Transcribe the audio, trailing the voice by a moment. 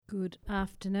Good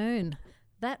afternoon.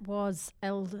 That was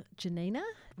El Janina.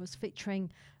 It was featuring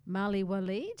Mali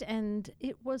Walid and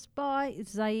it was by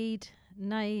Zaid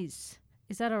Naïs.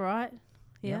 Is that all right?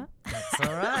 Yeah? That's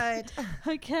all right.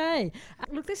 Okay.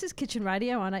 Look, this is Kitchen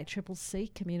Radio on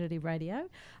 8CCC Community Radio.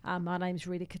 My name's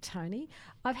Rita Catoni.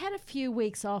 I've had a few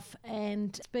weeks off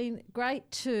and it's been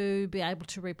great to be able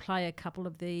to replay a couple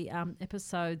of the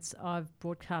episodes I've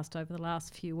broadcast over the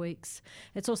last few weeks.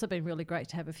 It's also been really great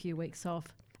to have a few weeks off.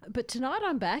 But tonight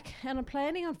I'm back and I'm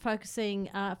planning on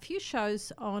focusing a few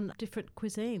shows on different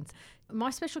cuisines. My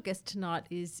special guest tonight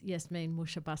is Yasmin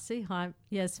Mushabasi. Hi,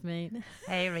 Yasmin.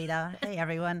 Hey, Rita. Hey,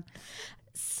 everyone.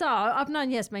 So I've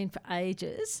known Yasmin for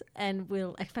ages and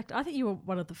in fact, I think you were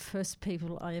one of the first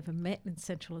people I ever met in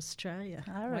Central Australia.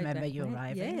 I remember you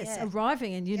arriving. Yes, yeah.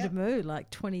 arriving in Yuendamu like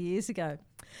 20 years ago.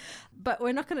 But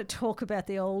we're not going to talk about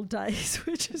the old days.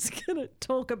 We're just going to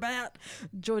talk about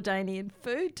Jordanian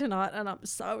food tonight, and I'm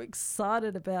so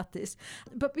excited about this.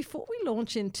 But before we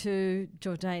launch into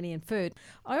Jordanian food,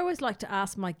 I always like to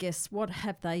ask my guests what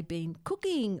have they been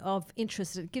cooking of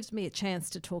interest. It gives me a chance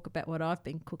to talk about what I've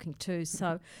been cooking too.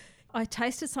 So I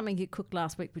tasted something you cooked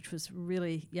last week, which was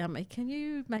really yummy. Can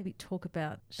you maybe talk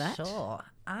about that? Sure.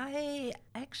 I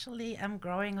actually am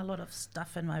growing a lot of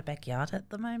stuff in my backyard at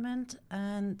the moment,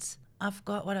 and I've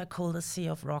got what I call the Sea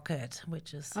of Rocket,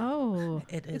 which is... Oh,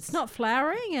 it is. It's not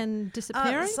flowering and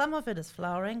disappearing? Some of it is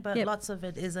flowering, but lots of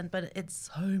it isn't, but it's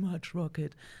so much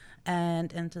rocket.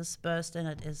 And interspersed in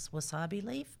it is wasabi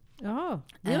leaf. Oh,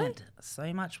 really? And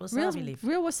so much wasabi leaf.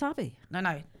 Real wasabi?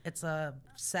 No, it's a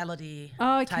salady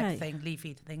type thing,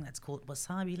 leafy thing that's called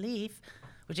wasabi leaf,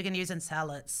 which you can use in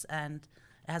salads, and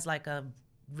it has like a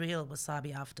real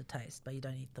wasabi aftertaste, but you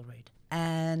don't eat the root.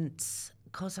 And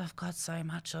because I've got so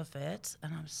much of it,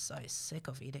 and I'm so sick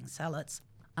of eating salads,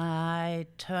 I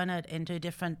turn it into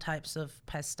different types of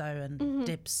pesto and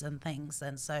dips and things,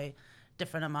 and so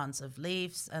different amounts of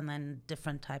leaves and then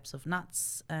different types of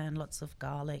nuts and lots of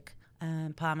garlic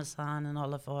and parmesan and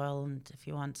olive oil and if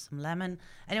you want some lemon.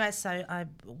 Anyway, so I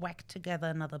whacked together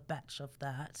another batch of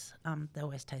that. They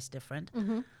always taste different.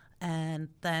 And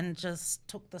then just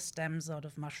took the stems out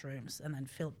of mushrooms and then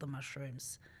filled the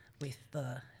mushrooms with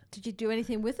the... Did you do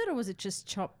anything with it or was it just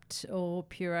chopped or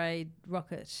pureed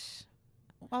rocket?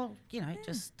 Well,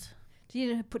 just... Do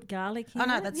you put garlic in? Oh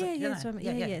no, it? that's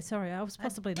yeah. Sorry, I was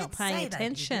possibly not paying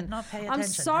attention. You did not pay attention. I'm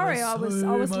sorry, I was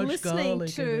listening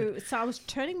to. It. So I was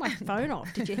turning my phone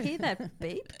off. Did you hear that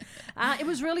beep? It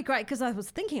was really great because I was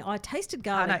thinking I tasted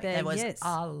garlic there. There was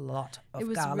a lot of garlic. It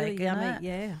was really yummy.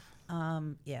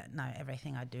 Yeah. No,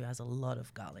 everything I do has a lot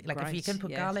of garlic. Like if you can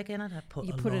put garlic in it, I put.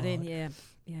 You a put lot. it in,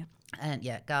 yeah. And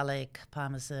garlic,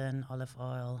 parmesan, olive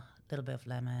oil, a little bit of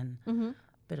lemon.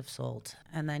 Bit of salt,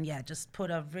 and then just put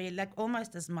a really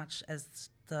almost as much as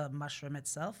the mushroom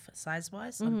itself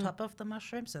size-wise on top of the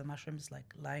mushroom, so the mushroom is like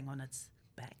lying on its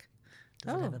back.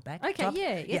 Does it have a back? Okay, top?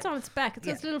 It's on its back. It's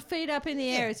got its little feet up in the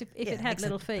air as if it had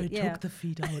little feet. Took the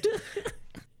feet out.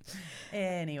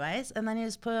 Anyways, and then you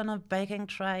just put on a baking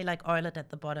tray, like oil it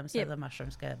at the bottom so the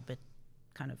mushrooms get a bit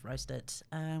kind of roasted,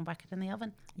 and whack it in the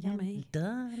oven. Yummy. And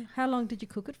done. How long did you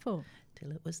cook it for?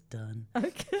 Till it was done.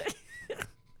 Okay.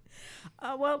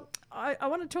 Well, I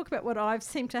want to talk about what I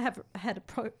seem to have had a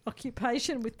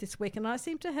preoccupation with this week, and I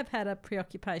seem to have had a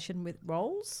preoccupation with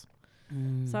rolls.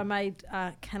 So I made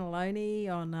cannelloni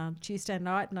on Tuesday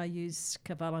night, and I used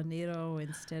cavallo nero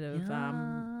instead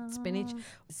of spinach.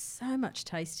 So much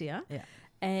tastier. Yeah.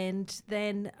 And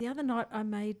then the other night I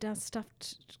made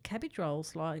stuffed cabbage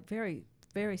rolls, like very,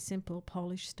 very simple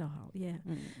Polish style. Yeah.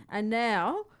 And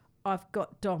now I've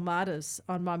got dolmadas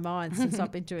on my mind since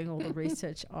I've been doing all the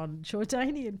research on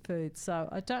Jordanian food. So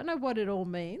I don't know what it all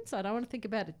means. I don't want to think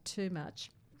about it too much.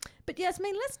 But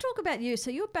Yasmin, let's talk about you. So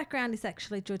your background is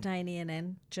actually Jordanian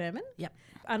and German. Yep.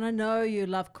 And I know you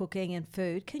love cooking and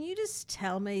food. Can you just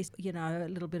tell me, a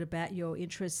little bit about your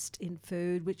interest in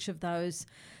food? Which of those,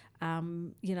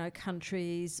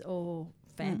 countries or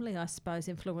family, I suppose,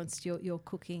 influenced your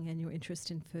cooking and your interest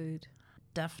in food?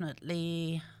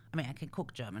 Definitely... I can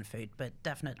cook German food, but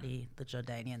definitely the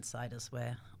Jordanian side is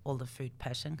where all the food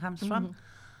passion comes from.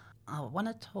 I want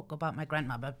to talk about my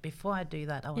grandma, but before I do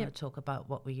that, I want to talk about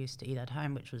what we used to eat at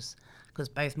home, which was because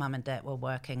both mum and dad were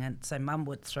working, and so mum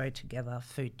would throw together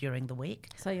food during the week.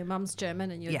 So your mum's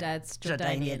German and your dad's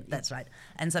Jordanian. That's right.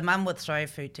 And so mum would throw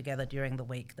food together during the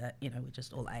week that, we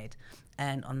just all ate.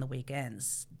 And on the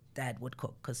weekends, dad would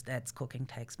cook because dad's cooking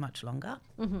takes much longer.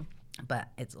 But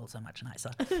it's also much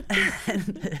nicer.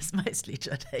 And it's mostly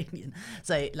Jordanian.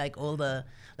 So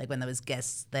when there was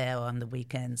guests there on the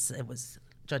weekends, it was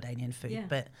Jordanian food. Yeah.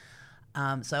 But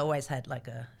so I always had like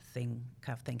a thing,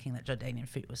 kind of thinking that Jordanian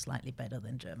food was slightly better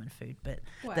than German food, but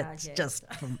Well, that's yes.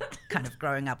 just from kind of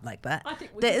growing up like that. I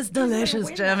think There is delicious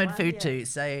win German that one, food yeah. too,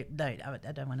 so no,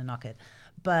 I don't want to knock it.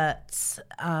 But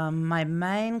my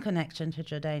main connection to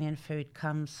Jordanian food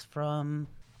comes from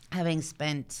having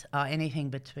spent anything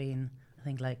between, I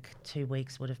think like 2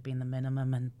 weeks would have been the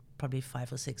minimum and probably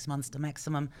 5 or 6 months the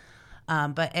maximum.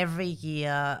 But every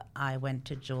year I went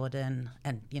to Jordan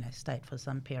and, stayed for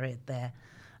some period there,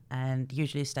 and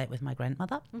usually stayed with my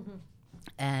grandmother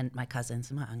and my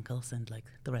cousins and my uncles and like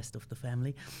the rest of the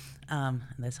family. And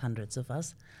there's hundreds of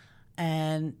us.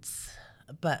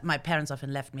 But my parents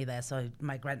often left me there, so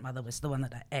my grandmother was the one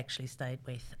that I actually stayed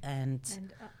with. And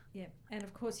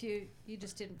of course you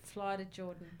just didn't fly to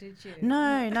Jordan, did you?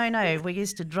 No. We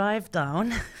used to drive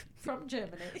down From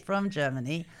Germany. from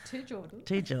Germany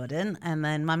to Jordan, and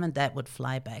then mum and dad would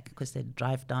fly back because they'd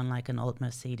drive down like an old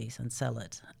Mercedes and sell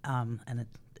it. And it,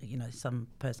 some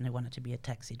person who wanted to be a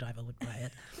taxi driver would buy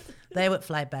it. They would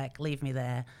fly back, leave me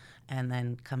there, and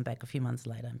then come back a few months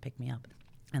later and pick me up.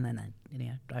 And then I'd,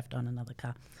 drive down another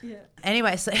car. Yeah.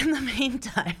 Anyway, so in the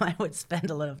meantime, I would spend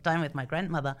a lot of time with my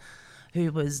grandmother,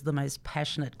 who was the most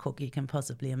passionate cook you can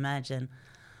possibly imagine.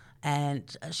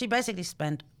 And she basically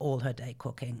spent all her day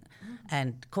cooking.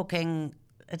 And cooking,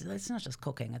 it's not just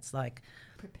cooking, it's like...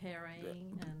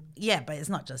 preparing and... Yeah, but it's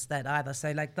not just that either.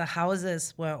 So, like, the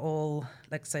houses were all...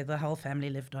 Like, so the whole family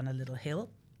lived on a little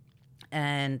hill.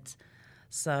 And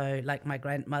so, like, my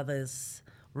grandmother's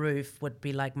roof would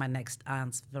be like my next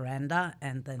aunt's veranda,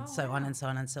 and then on and so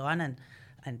on and so on, and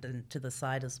then to the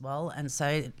side as well. And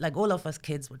so, like, all of us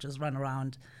kids would just run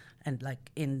around and,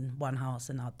 like, in one house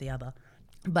and out the other.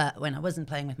 But when I wasn't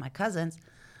playing with my cousins,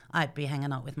 I'd be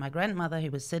hanging out with my grandmother,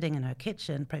 who was sitting in her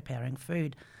kitchen preparing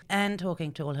food and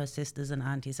talking to all her sisters and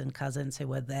aunties and cousins who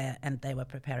were there, and they were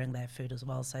preparing their food as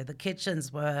well. So the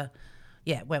kitchens were,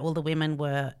 where all the women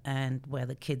were and where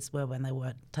the kids were when they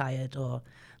were tired or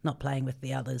not playing with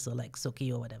the others, or like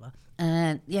Suki or whatever.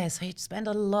 And so you'd spend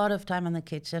a lot of time in the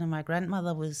kitchen, and my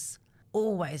grandmother was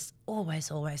always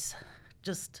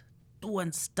just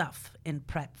doing stuff in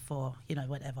prep for,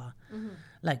 whatever.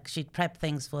 Like, she'd prep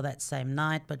things for that same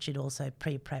night, but she'd also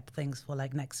pre-prep things for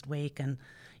like next week. And,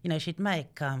 she'd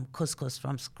make couscous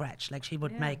from scratch. Like, she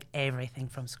would make everything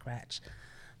from scratch.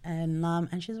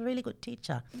 And she's a really good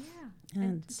teacher. Yeah.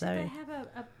 And so did they have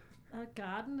a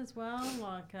garden as well?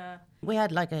 We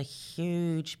had like a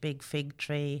huge big fig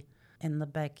tree in the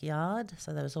backyard,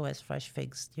 so there was always fresh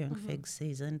figs during fig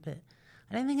season, but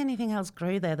I don't think anything else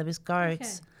grew there. There was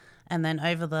goats, and then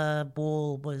over the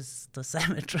wall was the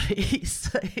cemetery.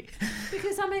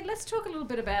 Because, let's talk a little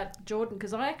bit about Jordan,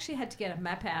 because I actually had to get a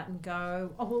map out and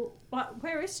go,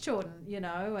 where is Jordan,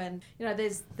 and,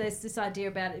 there's this idea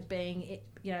about it being,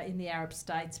 in the Arab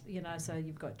states, so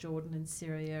you've got Jordan and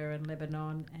Syria and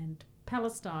Lebanon and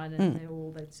Palestine, and they're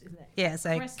all that's in that. Yeah,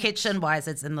 so kitchen-wise,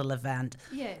 it's in the Levant.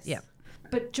 Yes. Yeah.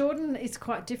 But Jordan is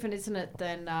quite different, isn't it,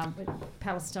 than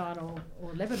Palestine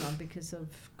or Lebanon, because of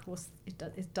course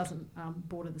it doesn't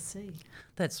border the sea.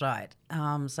 That's right.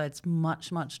 So it's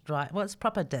much, much dry. Well, it's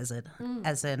proper desert,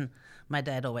 as in my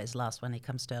dad always laughs when he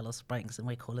comes to Alice Springs and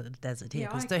we call it a desert here,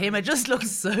 because to him it just looks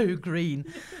so green.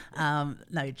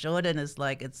 No, Jordan is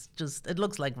like, it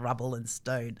looks like rubble and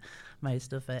stone,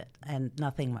 most of it, and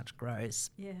nothing much grows.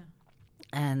 Yeah.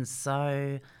 And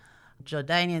so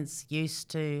Jordanians used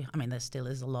to, there still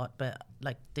is a lot, but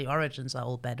like the origins are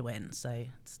all Bedouin, so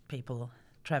it's people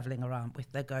traveling around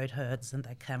with their goat herds and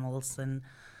their camels, and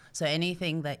so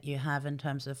anything that you have in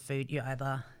terms of food, you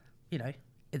either,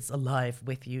 it's alive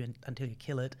with you until you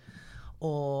kill it,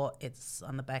 or it's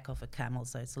on the back of a camel,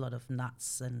 so it's a lot of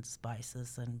nuts and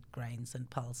spices and grains and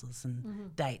pulses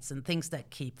and dates and things that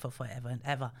keep for forever and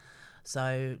ever.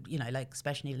 So, like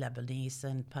especially Lebanese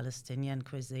and Palestinian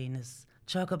cuisine is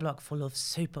chock-a-block full of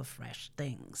super fresh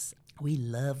things. We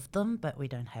love them, but we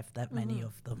don't have that many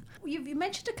of them. You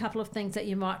mentioned a couple of things that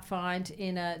you might find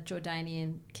in a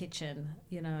Jordanian kitchen,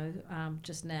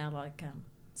 just now, like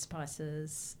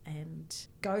spices and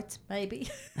goats, maybe.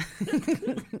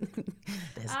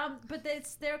 But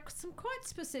there are some quite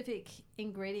specific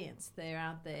ingredients there,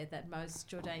 aren't there, that most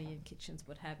Jordanian kitchens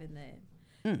would have in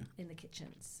the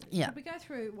kitchens. Yeah. Could we go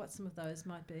through what some of those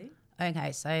might be?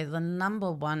 Okay, so the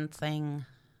number one thing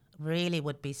really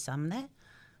would be samneh,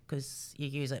 because you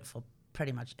use it for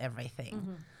pretty much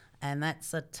everything. And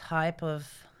that's a type of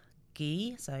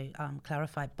ghee, so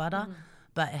clarified butter,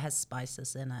 but it has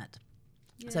spices in it.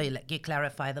 Yeah. So you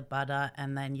clarify the butter,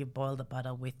 and then you boil the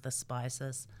butter with the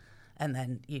spices, and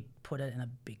then you put it in a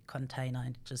big container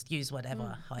and just use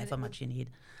however much you need.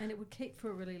 And it would keep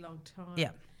for a really long time.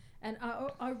 Yeah. And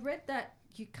I read that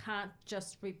you can't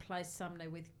just replace sumner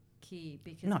with kheer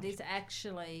because it is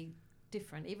actually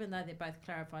different, even though they're both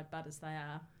clarified butters. They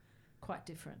are quite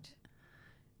different.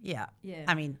 Yeah. Yeah.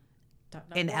 I mean,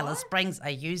 in why. Alice Springs, I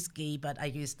use ghee, but I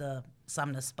use the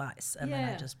sumner spice, and then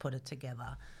I just put it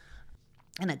together,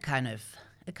 and it kind of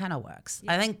works.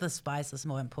 I think the spice is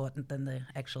more important than the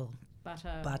actual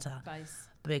butter base,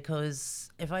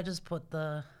 because if I just put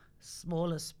the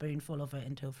smallest spoonful of it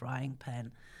into a frying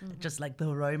pan, just like the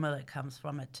aroma that comes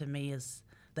from it to me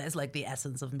that's like the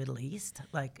essence of Middle East.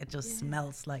 Like it just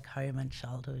smells like home and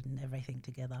childhood and everything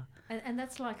together. And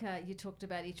that's like you talked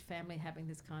about each family having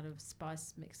this kind of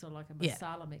spice mix or like a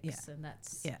masala mix, and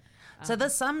that's So the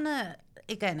sumner,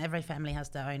 again, every family has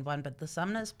their own one, but the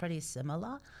sumner is pretty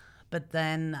similar. But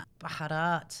then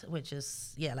baharat, which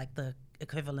is like the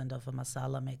equivalent of a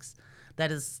masala mix, that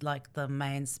is like the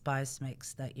main spice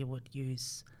mix that you would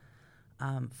use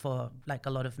for like a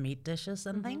lot of meat dishes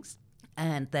and things.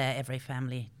 And there every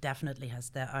family definitely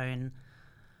has their own,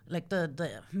 like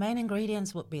the main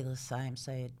ingredients would be the same.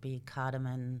 So it'd be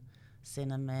cardamom,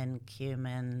 cinnamon,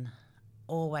 cumin,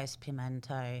 always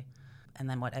pimento, and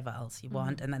then whatever else you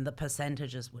want. And then the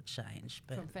percentages would change.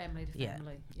 But from family to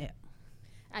family. Yeah.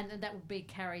 And that would be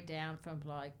carried down from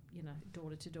like,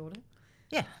 daughter to daughter.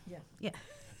 Yeah. We'll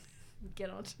get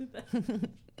on to that.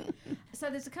 So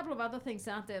there's a couple of other things,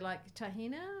 aren't there, like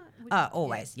tahina?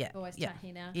 Always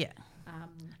tahina. Yeah.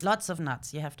 Lots of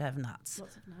nuts. You have to have nuts.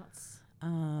 Lots of nuts.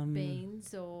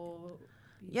 Beans or...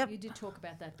 You did talk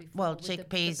about that before. Well,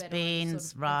 chickpeas, beans,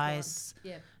 sort of rice.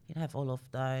 Yep. You'd have all of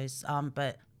those.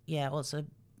 But, also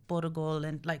borogol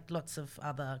and, like, lots of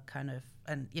other kind of...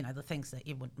 And, the things that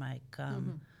you would make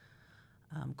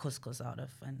couscous out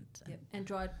of. And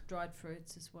dried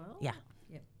fruits as well? Yeah.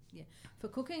 Yeah. For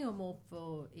cooking or more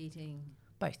for eating?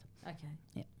 Both. Okay.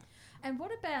 Yeah. And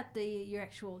what about your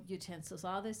actual utensils?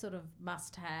 Are they sort of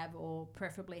must-have or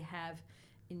preferably have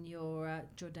in your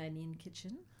Jordanian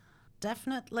kitchen?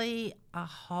 Definitely a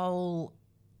whole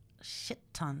shit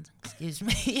ton, excuse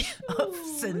me, of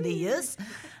sinias.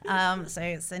 So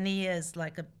sinia is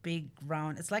like a big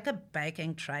round, it's like a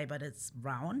baking tray, but it's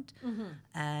round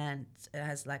and it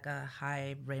has like a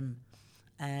high rim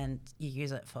and you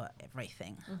use it for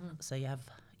everything. So you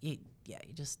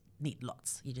just need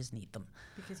lots. You just need them.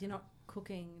 Because you're not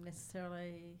cooking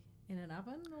necessarily in an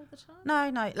oven all the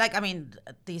time? No. Like, I mean,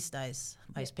 these days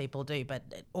most people do, but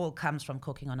it all comes from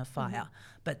cooking on a fire.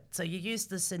 But so you use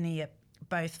the sinia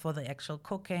both for the actual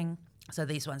cooking. So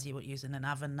these ones you would use in an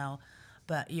oven now,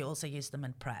 but you also use them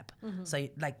in prep. So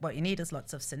like what you need is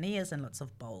lots of sinias and lots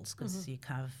of bowls because you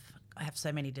kind of have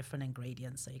so many different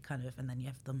ingredients. So you kind of, and then you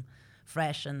have them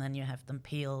fresh and then you have them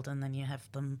peeled and then you have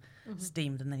them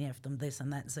steamed and then you have them this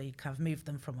and that. So you kind of move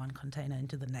them from one container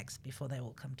into the next before they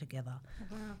all come together.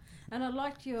 Wow. And I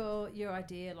liked your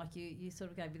idea, like you sort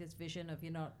of gave me this vision of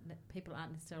people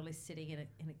aren't necessarily sitting in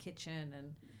a kitchen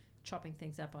and chopping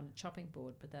things up on a chopping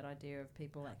board, but that idea of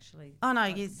people actually... Oh, no,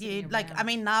 you like, I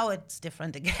mean, now it's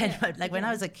different again, but like when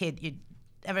I was a kid,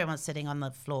 everyone was sitting on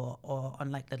the floor or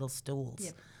on like little stools.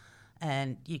 Yep.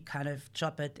 And you kind of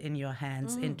chop it in your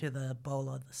hands into the bowl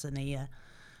or the sinia,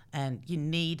 and you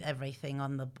knead everything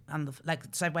on the like.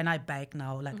 So when I bake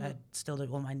now, like I still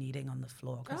do all my kneading on the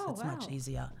floor because it's much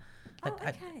easier.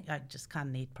 Like I just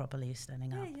can't knead properly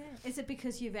standing up. Yeah. Is it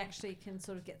because you've actually can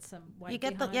sort of get some weight you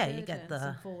get behind the it you get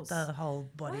and the whole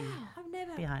body. Wow, I've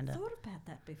never behind it. thought about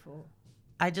that before.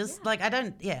 I just I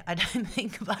don't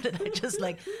think about it. I just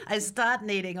I start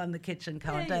kneading on the kitchen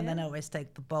counter and then I always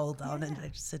take the bowl down and I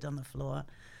just sit on the floor,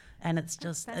 and it's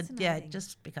just it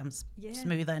just becomes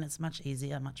smoother and it's much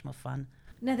easier, much more fun.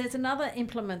 Now there's another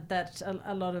implement that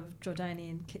a lot of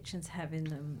Jordanian kitchens have in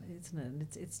them, isn't it? And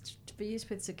it's to be used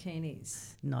with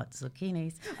zucchinis. Not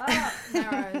zucchinis. Oh,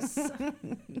 marrows.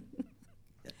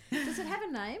 Does it have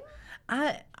a name?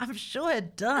 I'm sure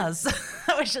it does.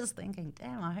 I was just thinking,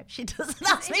 damn, I hope she doesn't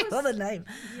ask me for the name.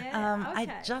 Yeah,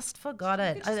 okay. I just forgot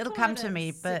it. It'll come to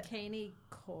me. But zucchini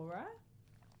kora?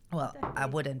 Well, I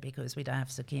wouldn't because we don't have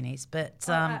zucchinis. But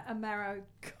a marrow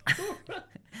kora.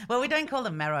 Well, we don't call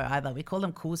them marrow either. We call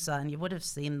them kusa, and you would have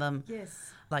seen them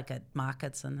like at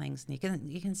markets and things.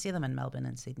 And you can see them in Melbourne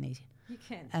and Sydney. You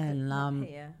can. And not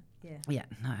here. Yeah,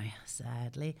 no,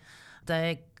 sadly.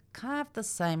 They kind of have the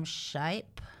same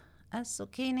shape as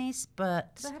zucchinis,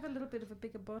 but... Do they have a little bit of a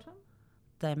bigger bottom?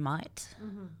 They might,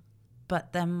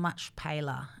 but they're much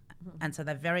paler. And so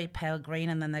they're very pale green,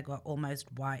 and then they've got almost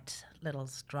white little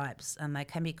stripes, and they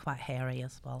can be quite hairy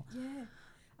as well. Yeah.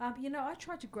 I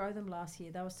tried to grow them last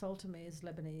year. They were sold to me as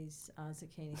Lebanese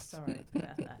zucchini. Sorry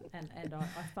about that. And I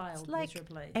failed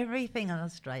miserably. Everything in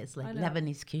Australia is like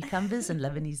Lebanese cucumbers and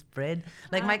Lebanese bread.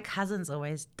 Like my cousins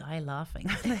always die laughing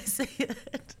when they see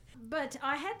it. But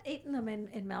I had eaten them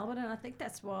in Melbourne, and I think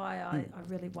that's why I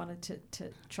really wanted to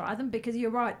try them, because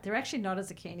you're right, they're actually not a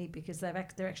zucchini, because they're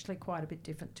actually quite a bit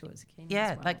different to a zucchini.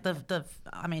 Yeah, as well.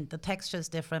 Like the texture is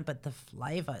different, but the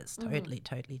flavour is totally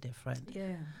different.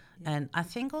 Yeah. And I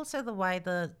think also the way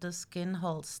the skin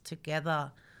holds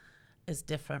together is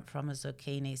different from a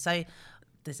zucchini. So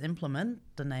this implement,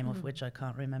 the name of which I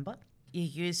can't remember, you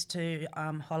use to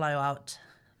hollow out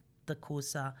the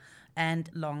kusa and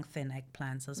long thin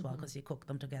eggplants as well, because you cook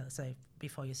them together. So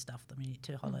before you stuff them, you need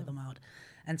to hollow them out.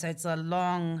 And so it's a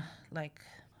long,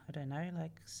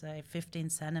 say 15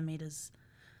 centimeters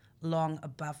long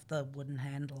above the wooden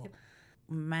handle. Yep.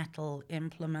 Metal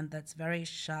implement that's very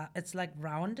sharp. It's like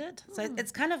rounded. So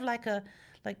it's kind of like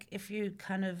if you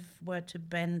kind of were to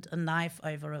bend a knife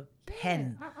over a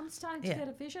pen. I'm starting to get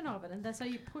a vision of it, and so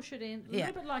you push it in a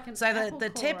little bit like an so apple the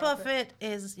tip core of it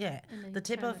is the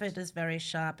tip of it is very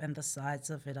sharp, and the sides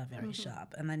of it are very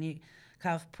sharp, and then you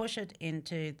kind of push it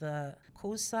into the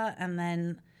kusa, and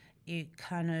then you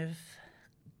kind of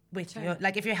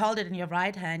if you hold it in your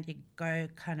right hand, you go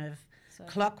kind of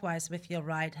clockwise with your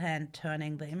right hand,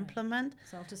 turning the implement.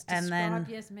 So I'll just describe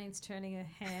yes means turning a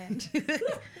hand.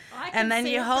 And then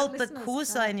you hold the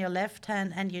kusa in your left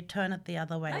hand and you turn it the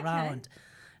other way around.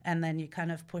 And then you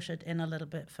kind of push it in a little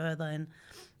bit further in,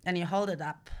 and you hold it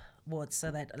upwards so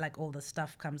that like all the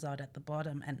stuff comes out at the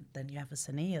bottom, and then you have a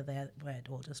sania there where it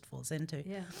all just falls into.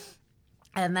 Yeah.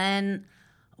 And then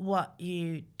what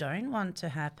you don't want to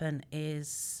happen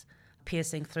is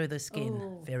piercing through the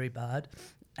skin. Very bad.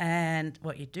 And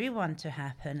what you do want to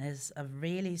happen is a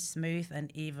really smooth and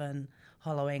even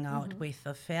hollowing out with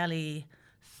a fairly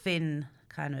thin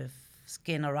kind of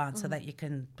skin around, so that you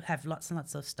can have lots and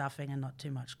lots of stuffing and not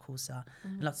too much kusa,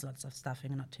 lots and lots of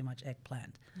stuffing and not too much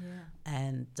eggplant. Yeah.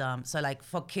 And so like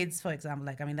for kids, for example,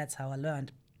 that's how I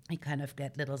learned. You kind of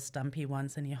get little stumpy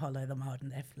ones and you hollow them out, and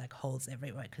they have like holes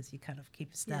everywhere because you kind of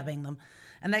keep stabbing them.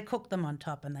 And they cook them on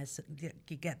top, and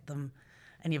you get them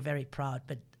and you're very proud,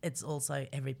 but it's also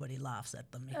everybody laughs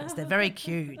at them because they're very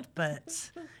cute, but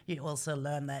you also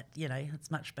learn that, it's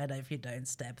much better if you don't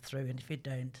stab through, and if you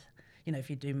don't,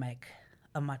 if you do make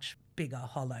a much bigger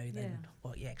hollow than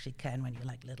what you actually can when you're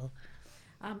like little.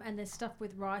 And they're stuffed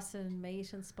with rice and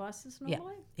meat and spices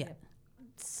normally? Yeah.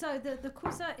 So the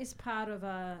kusa is part of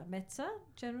a mezza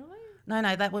generally? No,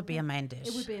 that would be a main dish.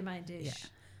 It would be a main dish. Yeah.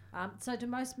 So do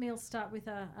most meals start with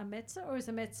a mezza, or is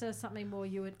a mezza something more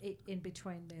you would eat in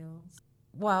between meals?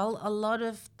 Well, a lot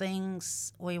of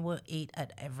things we will eat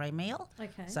at every meal.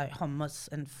 Okay. So hummus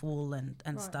and fool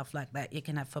and stuff like that. You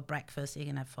can have for breakfast, you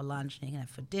can have for lunch, and you can have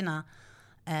for dinner.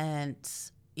 And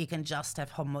you can just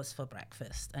have hummus for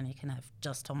breakfast, and you can have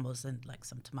just hummus and like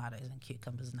some tomatoes and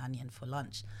cucumbers and onion for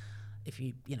lunch. If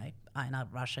you are in a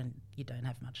rush and you don't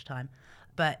have much time.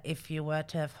 But if you were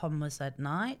to have hummus at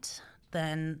night,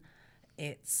 then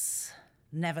it's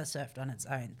never served on its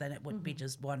own. Then it would be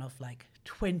just one of like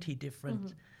 20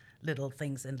 different little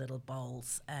things in little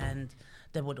bowls, and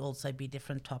there would also be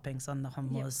different toppings on the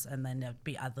hummus, and then there'd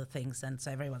be other things, and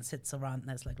so everyone sits around and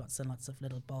there's like lots and lots of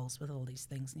little bowls with all these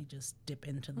things, and you just dip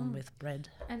into them with bread.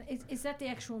 And is that the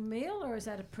actual meal, or is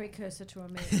that a precursor to a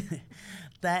meal?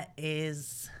 That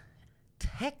is...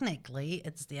 Technically,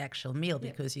 it's the actual meal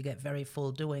because you get very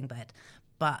full doing that.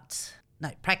 But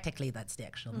no, practically that's the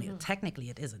actual meal.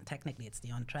 Technically it isn't. Technically it's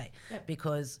the entree.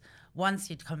 Because once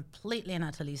you'd completely and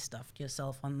utterly stuffed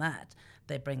yourself on that,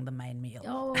 they bring the main meal.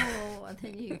 Oh, and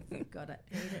then you've got to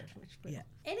eat it.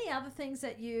 Any other things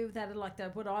that are like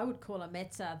what I would call a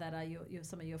mezza that are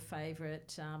some of your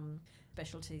favourite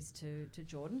specialties to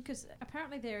Jordan? Because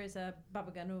apparently there is a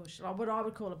baba ganoush, or what I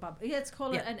would call a baba. Let's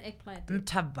call it an eggplant.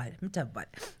 Mtabbal.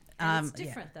 And it's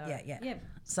different though. Yeah.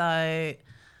 So,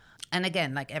 and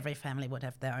again, like every family would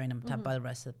have their own mtabbal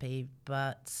recipe,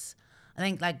 but I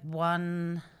think like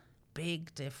one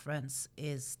big difference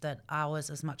is that ours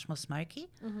is much more smoky.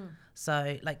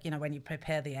 So like, when you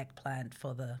prepare the eggplant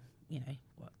for the,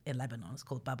 what in Lebanon it's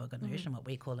called baba ganoush, and what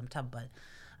we call mtabbal,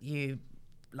 you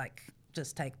like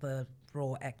just take the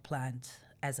raw eggplant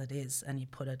as it is and you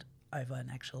put it over an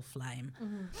actual flame,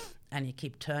 and you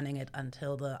keep turning it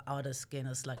until the outer skin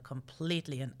is like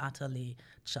completely and utterly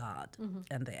charred,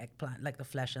 and the eggplant, like the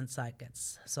flesh inside,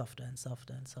 gets softer and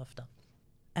softer and softer.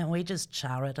 And we just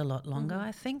char it a lot longer,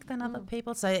 I think, than other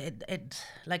people. So it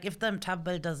like if the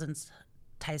mtabbal doesn't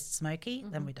taste smoky,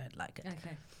 then we don't like it.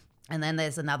 Okay. And then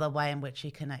there's another way in which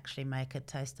you can actually make it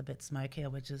taste a bit smokier,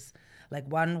 which is like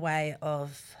one way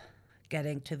of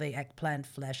getting to the eggplant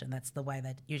flesh, and that's the way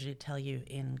they usually tell you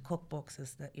in cookbooks,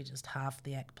 is that you just halve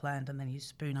the eggplant and then you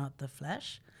spoon out the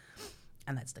flesh,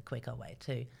 and that's the quicker way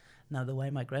too. Now, the way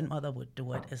my grandmother would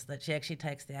do it is that she actually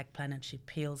takes the eggplant and she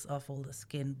peels off all the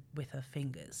skin with her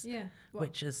fingers,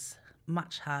 which is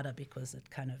much harder because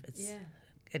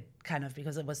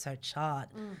because it was so charred.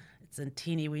 It's in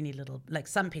teeny weeny little, like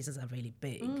some pieces are really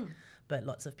big, but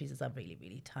lots of pieces are really,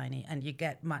 really tiny, and you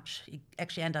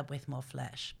actually end up with more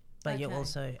flesh, but you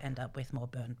also end up with more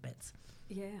burnt bits.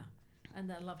 Yeah, and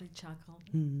that lovely charcoal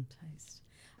taste.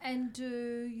 And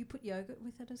do you put yogurt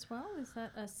with it as well? Is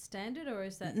that a standard, or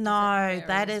is that... No,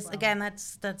 that is, well? Again,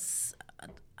 that's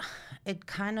it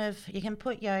kind of, you can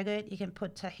put yogurt, you can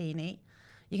put tahini,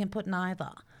 you can put neither.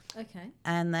 Okay.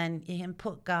 And then you can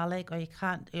put garlic, or you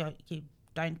can't, you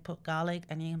don't put garlic,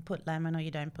 and you can put lemon, or you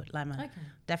don't put lemon. Okay.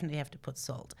 Definitely have to put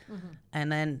salt.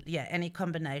 And then, any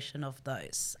combination of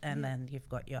those, and then you've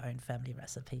got your own family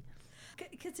recipe.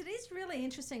 Because it is really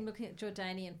interesting looking at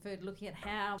Jordanian food, looking at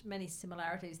how many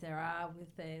similarities there are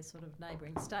with their sort of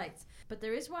neighbouring states. But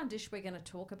there is one dish we're going to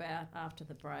talk about after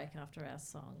the break, after our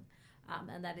song,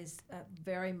 and that is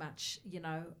very much,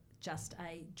 just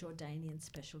a Jordanian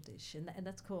special dish, and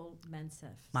that's called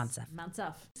mansaf.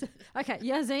 Mansaf. Okay,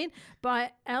 Yazeen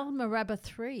by Al Maraba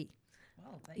 3.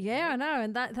 Well, I know,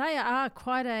 and that they are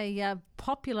quite a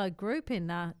popular group in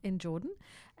Jordan.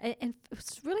 And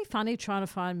it's really funny trying to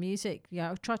find music.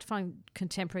 I tried to find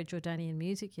contemporary Jordanian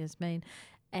music, Yasmin,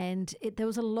 and there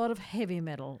was a lot of heavy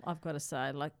metal, I've got to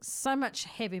say, like so much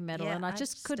heavy metal, and I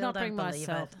just could not bring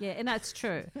myself. Yeah, and that's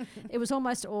true. It was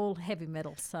almost all heavy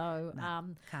metal, so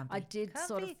I did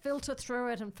sort of filter through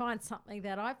it and find something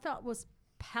that I felt was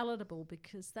palatable,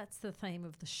 because that's the theme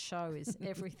of the show, is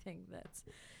everything that's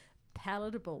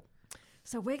palatable.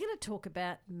 So we're going to talk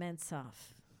about mansaf.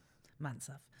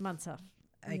 Mansaf.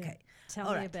 Okay. Yeah.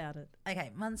 Tell me about it.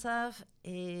 Okay, mansaf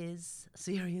is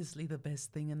seriously the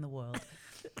best thing in the world.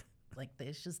 Like,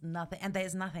 there's just nothing, and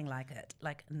there's nothing like it.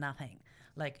 Like, nothing.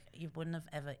 Like, you wouldn't have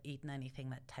ever eaten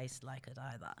anything that tastes like it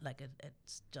either. Like,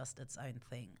 it's just its own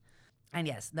thing. And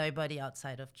yes, nobody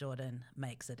outside of Jordan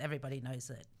makes it. Everybody knows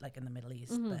it, like in the Middle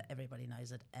East, but everybody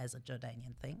knows it as a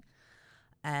Jordanian thing.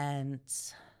 And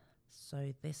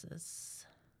so this is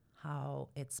how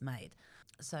it's made.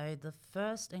 So the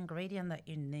first ingredient that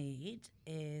you need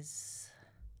is,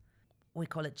 we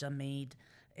call it jamid.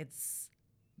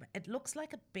 It looks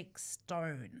like a big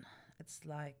stone. It's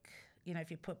like, if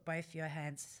you put both your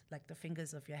hands, like the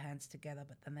fingers of your hands together,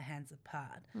 but then the hands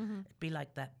apart, it'd be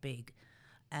like that big.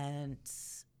 And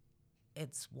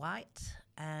it's white.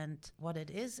 And what it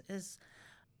is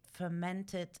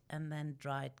fermented and then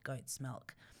dried goat's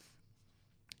milk.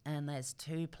 And there's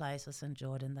 2 places in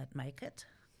Jordan that make it.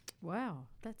 Wow,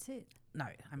 that's it. No,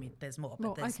 I mean, there's more,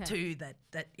 but there's 2 that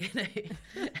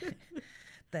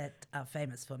that are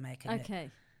famous for making it.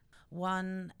 Okay.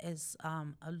 One is a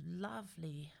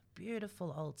lovely,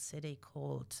 beautiful old city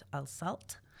called Al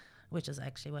Salt, which is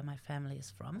actually where my family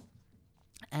is from.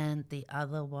 And the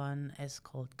other one is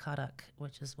called Karak,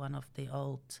 which is one of the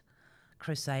old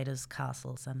Crusaders'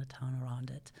 castles and the town around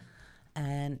it.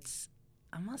 And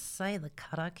I must say the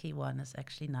Karaki one is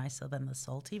actually nicer than the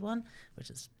salty one, which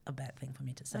is a bad thing for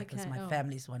me to say, because my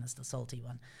family's one is the salty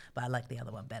one, but I like the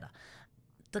other one better.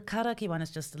 The Karaki one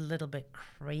is just a little bit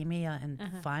creamier and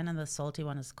fine, and the salty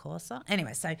one is coarser.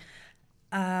 Anyway, so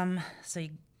you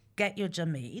get your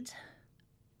jamid,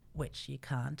 which you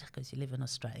can't because you live in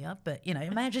Australia, but,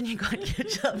 imagine you got your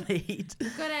jamid.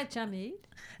 You've got our jamid.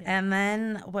 Yeah. And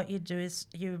then what you do is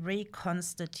you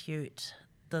reconstitute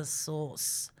the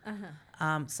sauce.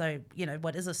 So,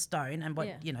 what is a stone, and what,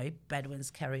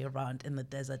 Bedouins carry around in the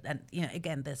desert. And,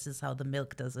 again, this is how the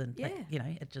milk doesn't,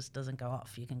 it just doesn't go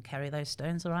off. You can carry those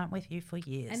stones around with you for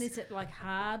years. And is it like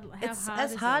hard? It's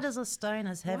as hard as a stone,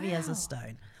 as heavy as a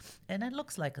stone. And it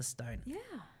looks like a stone. Yeah.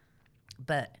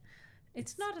 But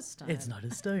it's not a stone. It's not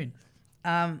a stone.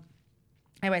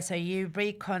 Anyway, so you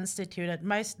reconstitute it.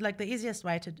 The easiest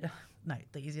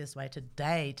way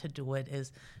today to do it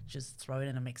is just throw it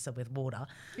in a mixer with water.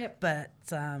 Yep. But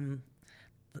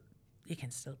you can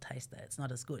still taste that. It's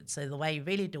not as good. So the way you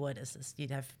really do it is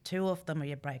you'd have 2 of them, or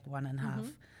you break one in half,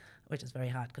 which is very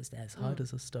hard because they're as hard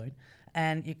as a stone.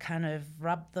 And you kind of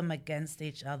rub them against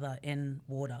each other in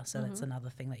water. So that's another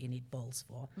thing that you need bowls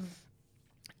for.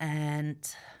 And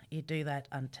you do that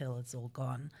until it's all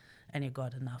gone and you've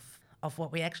got enough of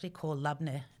what we actually call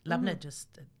labneh. Labneh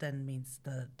just then means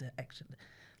the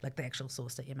actual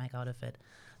sauce that you make out of it.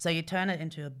 So you turn it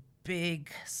into a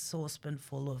big saucepan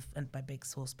full of, and by big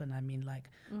saucepan I mean like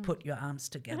put your arms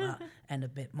together and a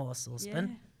bit more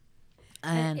saucepan. Yeah.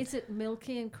 And is it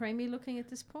milky and creamy looking at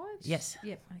this point? Yes.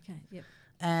 Yep. Okay. Yep.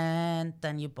 And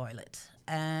then you boil it.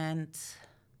 And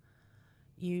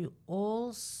you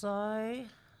also,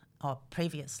 or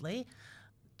previously,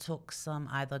 took some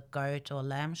either goat or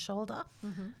lamb shoulder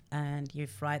and you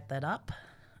fried that up,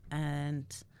 and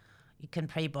you can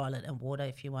pre-boil it in water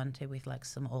if you want to with like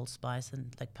some allspice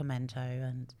and like pimento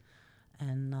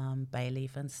and bay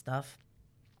leaf and stuff.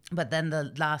 But then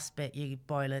the last bit you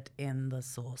boil it in the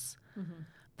sauce.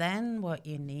 Then what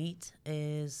you need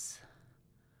is...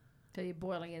 So you're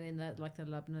boiling it in the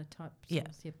labna type sauce? Yeah.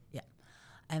 Yep. Yeah.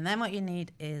 And then what you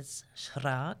need is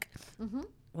shrag,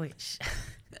 which...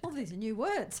 All these are new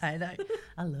words. I know.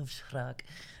 I love shrag.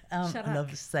 I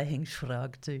love saying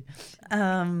shrag too.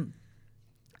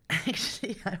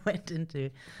 Actually, I went into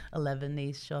a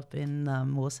Lebanese shop in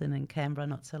Mawson in Canberra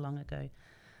not so long ago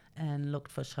and looked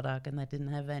for shrag, and they didn't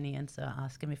have any. And so I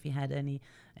asked him if he had any,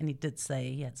 and he did say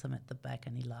he had some at the back,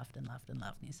 and he laughed and laughed and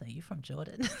laughed. And he said, "You from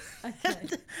Jordan?" Okay.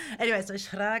 Anyway, so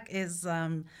shrag is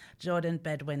Jordan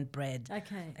Bedouin bread.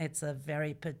 Okay. It's a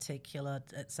very particular,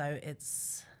 so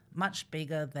it's much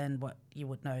bigger than what you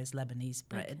would know as Lebanese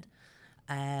bread.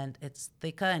 And it's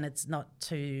thicker, and it's not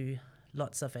too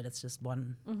lots of it. It's just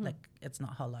one, like it's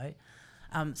not hollow.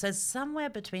 So it's somewhere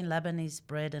between Lebanese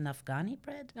bread and Afghani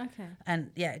bread. Okay.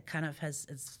 And yeah, it kind of has,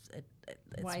 it's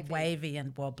wavy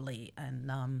and wobbly.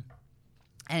 And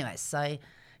anyway, so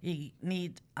you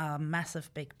need a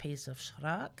massive big piece of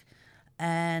shrag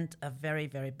and a very,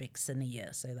 very big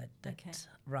siniya, so that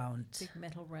round. Big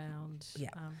metal round.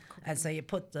 Yeah. And so you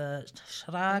put the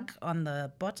shrag on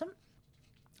the bottom,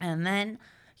 and then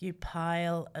you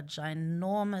pile a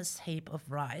ginormous heap of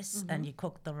rice, and you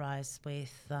cook the rice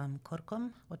with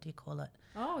kurkum. What do you call it?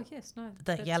 Oh, yes, no.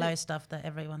 The yellow stuff that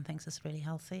everyone thinks is really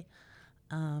healthy.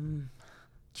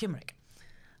 Turmeric.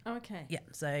 Okay. Yeah,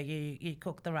 so you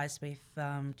cook the rice with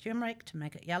turmeric to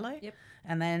make it yellow. Yep.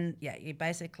 And then, you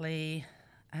basically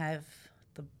have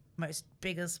the most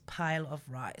biggest pile of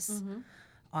rice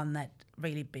on that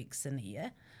really big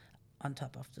siniya on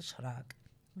top of the shrag.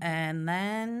 And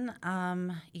then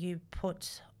you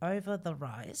put over the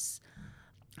rice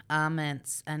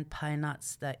almonds and pine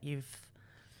nuts that you've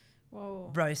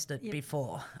roasted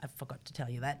before. I forgot to tell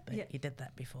you that, but you did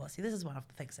that before. See, this is one of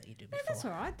the things that you do before. That's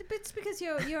all right. It's because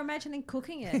you're imagining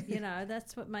cooking it.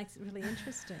 That's what makes it really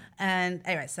interesting. And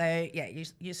anyway, so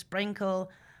you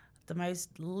sprinkle the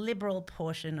most liberal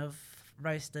portion of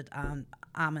roasted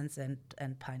almonds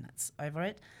and pine nuts over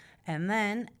it, and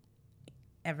then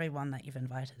everyone that you've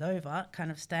invited over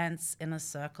kind of stands in a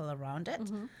circle around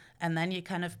it, and then you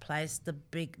kind of place the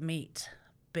big meat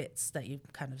bits that you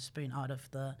kind of spoon out of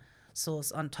the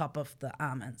sauce on top of the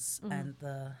almonds and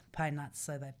the pine nuts,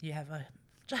 so that you have a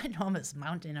ginormous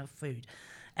mountain of food.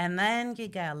 And then you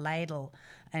get a ladle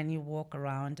and you walk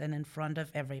around, and in front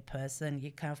of every person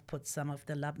you kind of put some of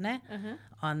the labneh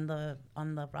on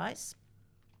the rice.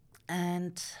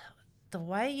 And the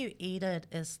way you eat it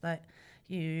is that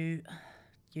you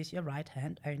use your right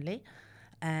hand only,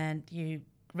 and you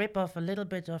rip off a little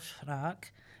bit of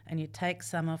shrag, and you take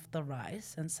some of the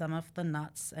rice and some of the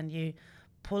nuts, and you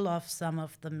pull off some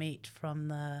of the meat from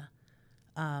the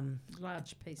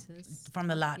large pieces. From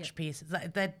the large pieces.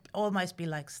 They'd almost be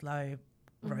like slow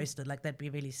roasted, like they'd be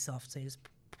really soft. So you just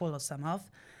pull some off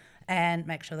and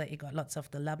make sure that you got lots of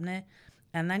the labneh.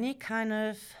 And then you kind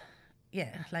of,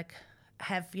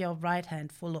 have your right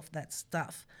hand full of that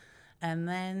stuff. And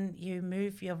then you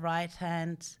move your right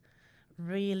hand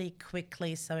really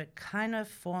quickly so it kind of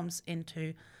forms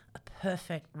into a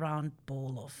perfect round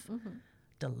ball of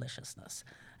deliciousness.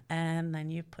 And then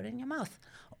you put it in your mouth.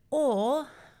 Or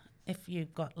if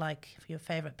you've got if your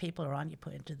favorite people around, you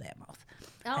put it into their mouth.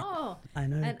 Oh. I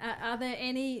know. And are there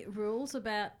any rules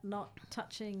about not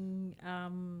touching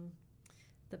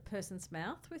the person's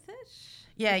mouth with it?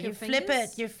 Yeah, you flip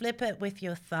it with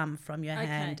your thumb from your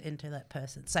hand into that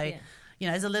person. So,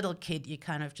 as a little kid, you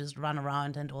kind of just run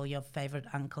around and all your favorite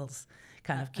uncles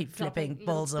kind of keep flipping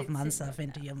balls of munsaf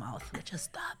into your mouth, which is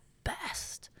the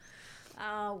best.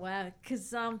 Oh, wow.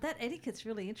 Because that etiquette's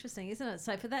really interesting, isn't it?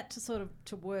 So for that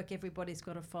to work, everybody's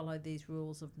got to follow these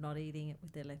rules of not eating it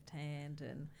with their left hand.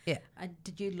 And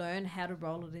did you learn how to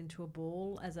roll it into a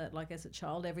ball as a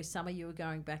child? Every summer you were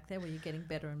going back there? Were you getting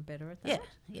better and better at that?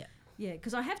 Yeah. Yeah,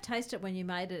 because I have tasted it when you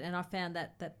made it, and I found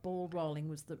that ball rolling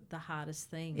was the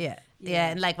hardest thing. Yeah.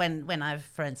 And when I have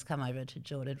friends come over to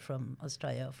Jordan from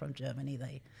Australia or from Germany,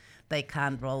 they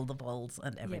can't roll the balls,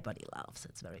 and everybody laughs.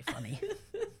 It's very funny.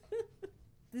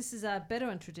 this is a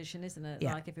Bedouin tradition, isn't it?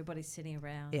 Yeah. Like everybody's sitting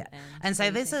around. Yeah. And so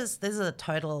eating. this is a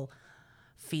total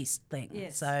feast thing.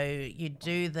 Yes. So you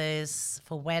do this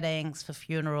for weddings, for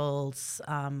funerals,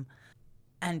 and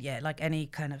like any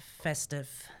kind of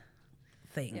festive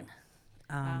thing. Yep.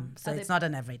 So it's not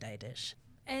an everyday dish.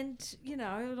 And,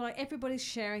 like everybody's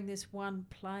sharing this one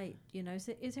plate,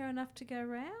 is there enough to go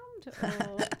around?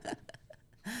 Or...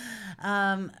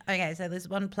 Okay, so this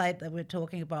one plate that we're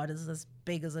talking about is as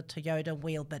big as a Toyota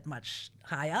wheel, but much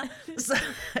higher. So,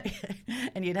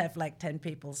 and you'd have like 10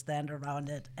 people stand around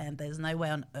it, and there's no way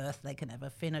on earth they can ever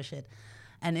finish it.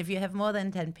 And if you have more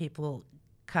than 10 people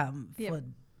come for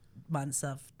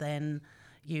Mansaf, then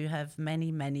you have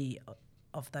many, many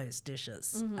of those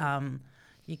dishes. Mm-hmm.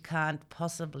 You can't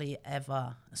possibly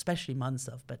ever, especially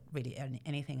Mansaf, but really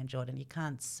anything in Jordan, you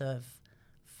can't serve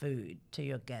food to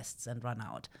your guests and run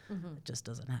out. Mm-hmm. It just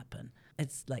doesn't happen.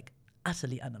 It's like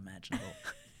utterly unimaginable.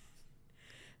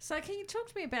 So can you talk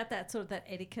to me about that sort of that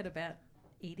etiquette about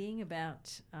eating,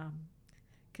 about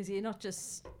because you're not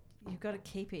just, you've got to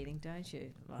keep eating, don't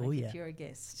you? Like if you're a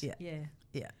guest. Yeah.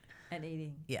 And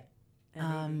eating. Yeah.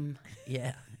 And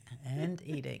yeah, and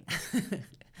eating.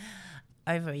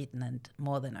 Overeaten and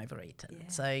more than overeaten. Yeah.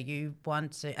 So you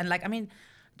want to, and like, I mean,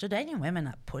 Jordanian women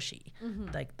are pushy. Mm-hmm.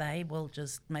 Like they will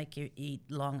just make you eat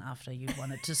long after you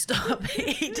wanted to stop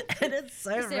eat. And it's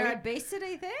so Is there rude.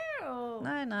 obesity there? Or?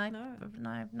 No,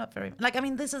 not very. Like, I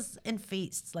mean, this is in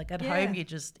feasts. Like at home, you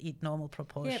just eat normal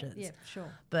proportions. Yeah,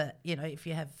 sure. But, if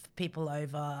you have people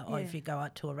over or if you go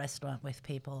out to a restaurant with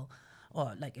people,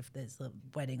 or like if there's a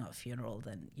wedding or a funeral,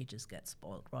 then you just get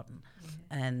spoiled rotten. Yeah.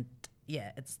 And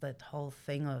it's that whole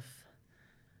thing of,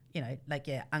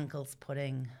 uncles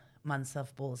putting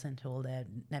Mansaf balls into all their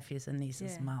nephews and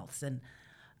nieces' mouths, and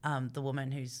the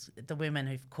women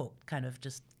who've cooked kind of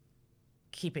just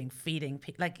feeding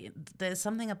people. Like there's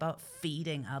something about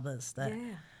feeding others that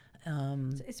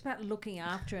it's about looking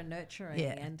after and nurturing.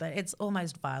 Yeah, and but it's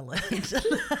almost violent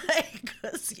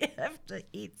because you have to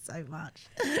eat so much.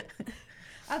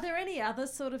 Are there any other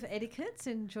sort of etiquettes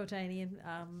in Jordanian,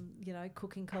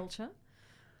 cooking culture?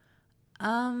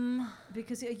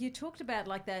 Because you talked about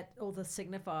like that, all the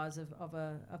signifiers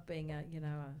of being a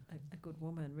good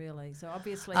woman, really. So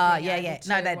obviously,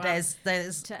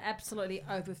 there's to absolutely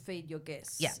overfeed your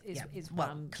guests. Is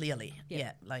one clearly,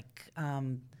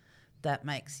 that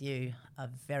makes you a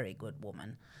very good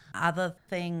woman. Other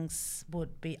things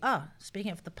would be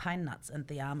speaking of the pine nuts and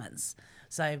the almonds.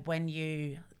 So when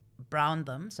you brown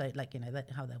them, so like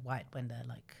how they're white when they're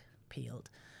like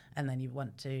peeled. And then you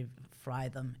want to fry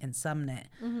them in samneh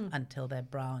until they're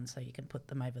brown, so you can put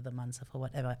them over the mansaf or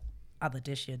whatever other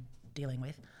dish you're dealing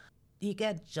with. You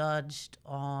get judged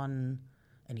on,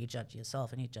 and you judge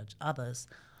yourself and you judge others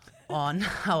on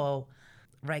how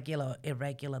regular or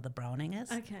irregular the browning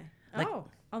is. Okay. Like,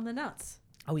 on the nuts.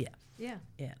 Oh, yeah. Yeah.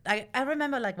 Yeah. I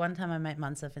remember like one time I made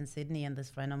mansaf in Sydney, and this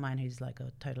friend of mine who's like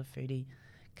a total foodie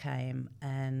came,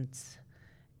 and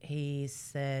he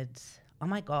said, "Oh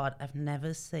my God, I've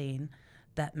never seen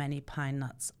that many pine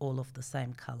nuts all of the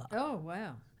same color." Oh,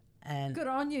 wow. And good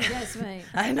on you, Yasmin.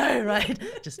 I know, right?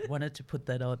 Just wanted to put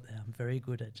that out there. I'm very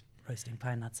good at roasting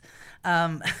pine nuts.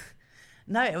 No,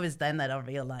 it was then that I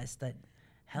realized that,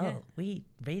 we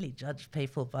really judge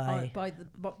people by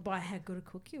how good a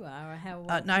cook you are, or how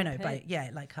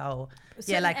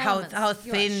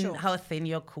how thin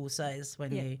your kusa is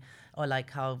when you, or like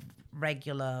how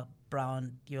regular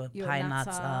brown your pine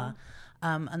nuts are.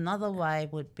 Another way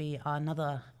would be one of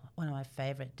my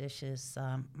favorite dishes,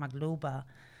 magluba,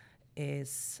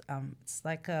 is it's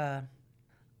like a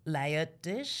layered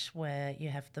dish where you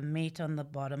have the meat on the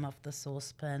bottom of the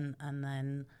saucepan, and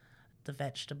then the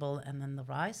vegetable, and then the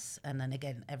rice, and then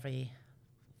again every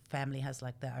family has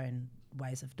like their own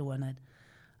ways of doing it.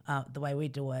 The way we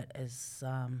do it is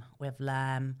we have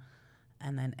lamb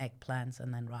and then eggplants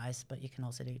and then rice, but you can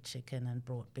also do chicken and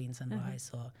broad beans and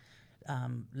rice, or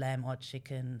lamb or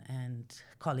chicken and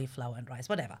cauliflower and rice,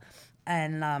 whatever.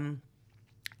 And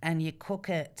you cook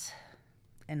it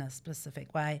in a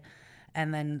specific way.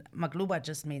 And then magluba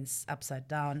just means upside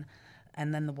down.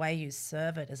 And then the way you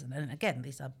serve it is, and again,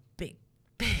 these are big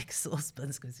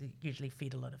saucepans because you usually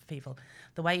feed a lot of people.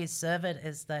 The way you serve it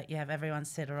is that you have everyone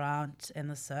sit around in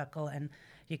the circle, and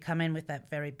you come in with that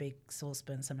very big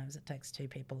saucepan. Sometimes it takes 2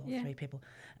 people or 3 people.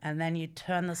 And then you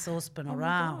turn the saucepan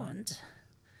around,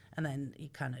 and then you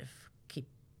kind of keep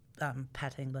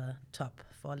patting the top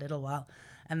for a little while.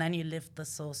 And then you lift the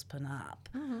saucepan up.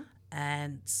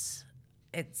 And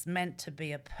it's meant to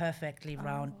be a perfectly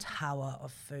round tower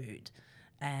of food.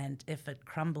 And if it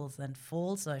crumbles, then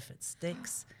falls, or if it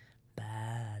sticks,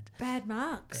 bad. Bad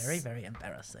marks. Very, very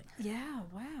embarrassing. Yeah,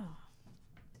 wow.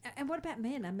 And what about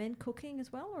men? Are men cooking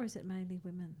as well, or is it mainly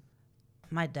women?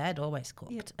 My dad always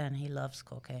cooked, and he loves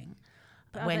cooking.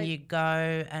 But when you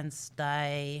go and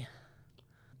stay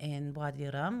in Wadi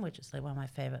Rum, which is like one of my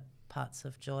favorite parts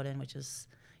of Jordan, which is,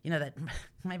 that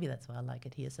maybe that's why I like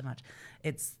it here so much.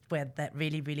 It's where that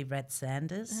really, really red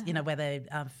sand is, where they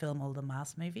film all the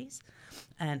Mars movies.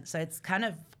 And so it's kind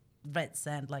of red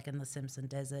sand like in the Simpson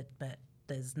Desert, but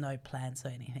there's no plants or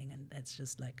anything, and it's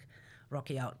just like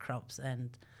rocky outcrops and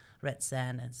red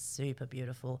sand, and super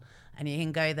beautiful. And you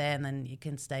can go there, and then you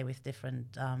can stay with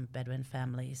different Bedouin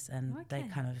families, and they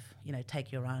kind of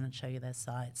take you around and show you their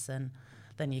sites. And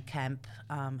then you camp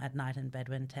at night in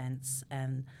Bedouin tents,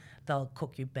 and they'll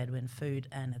cook you Bedouin food,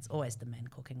 and it's always the men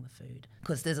cooking the food,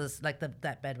 because this is like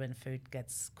that Bedouin food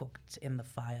gets cooked in the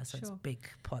fire, so it's big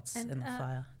pots in the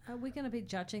fire. Are we going to be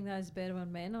judging those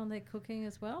Bedouin men on their cooking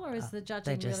as well, or is the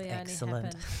judging really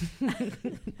excellent. only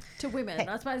happen to women?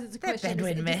 I suppose it's a question.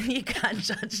 Bedouin men, you can't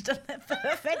judge them. They're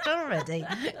perfect already.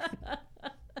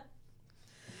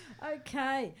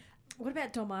 Okay. What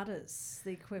about dolmadas,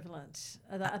 the equivalent?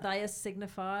 Are they a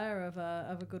signifier of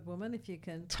a good woman, if you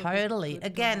can? Totally.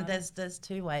 Again, there's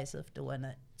two ways of doing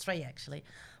it. Three, actually.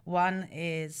 One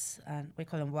is, we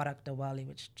call them warak dawali,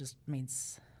 which just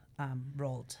means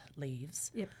rolled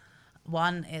leaves. Yep.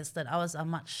 One is that ours are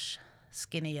much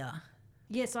skinnier.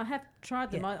 Yes, I have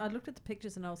tried them. I looked at the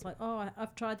pictures and I was like, oh,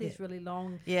 I've tried these really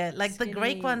long. Yeah, like the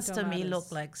Greek ones to me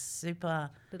look like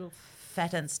super little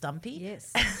fat and stumpy.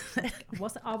 Yes.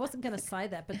 I wasn't going to say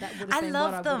that, but that would have been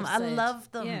what I would have said. I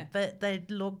love them, but they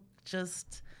look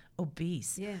just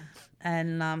obese. Yeah.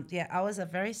 And ours are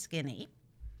very skinny.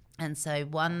 And so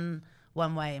one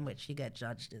way in which you get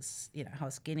judged is, how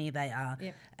skinny they are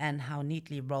and how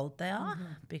neatly rolled they are,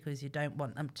 because you don't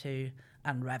want them to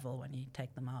unravel when you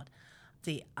take them out.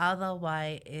 The other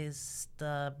way is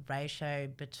the ratio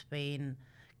between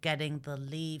getting the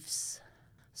leaves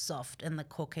soft in the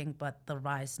cooking, but the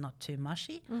rice not too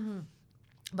mushy. Mm-hmm.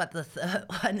 But the third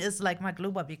one is like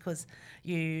magluba, because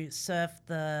you serve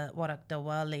the warak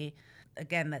dawali.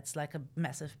 Again, that's like a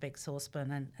massive big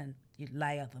saucepan, and you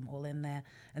layer them all in there,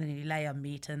 and then you layer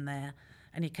meat in there,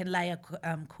 and you can layer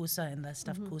kusa in there,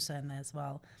 stuffed kusa in there as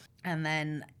well. And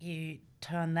then you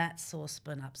turn that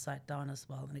saucepan upside down as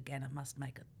well, and again, it must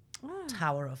make a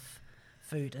tower of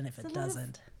food, and if it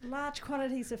doesn't. Large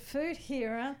quantities of food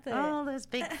here, aren't there? Oh, there's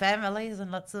big families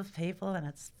and lots of people, and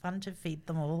it's fun to feed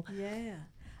them all. Yeah.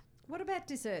 What about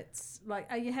desserts? Like,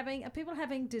 are people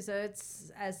having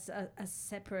desserts as a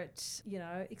separate,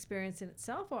 experience in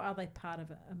itself, or are they part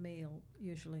of a meal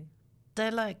usually?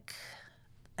 They're like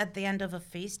at the end of a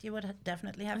feast. You would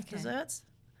definitely have desserts.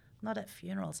 Not at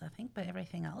funerals, I think, but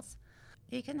everything else.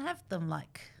 You can have them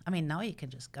now you can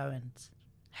just go and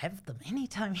have them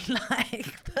anytime you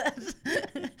like. But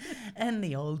in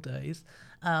the old days,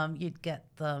 you'd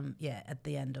get them, at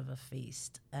the end of a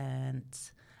feast.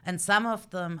 And some of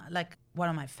them, like one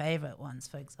of my favorite ones,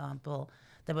 for example,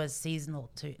 there was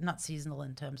seasonal too, not seasonal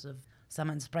in terms of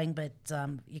summer and spring, but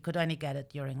you could only get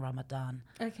it during Ramadan.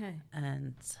 Okay.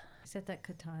 And is that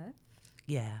katayef?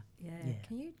 Yeah.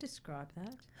 Can you describe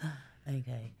that?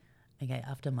 Okay,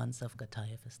 after months of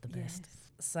katayef is the best.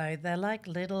 So they're like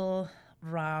little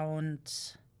round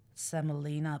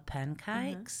semolina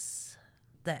pancakes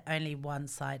that only one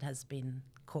side has been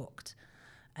cooked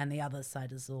and the other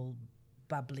side is all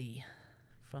bubbly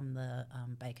from the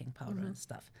baking powder and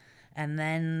stuff. And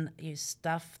then you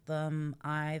stuff them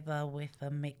either with a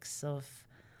mix of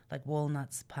like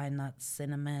walnuts, pine nuts,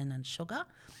 cinnamon and sugar,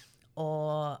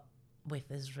 or with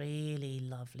this really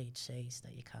lovely cheese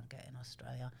that you can't get in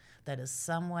Australia that is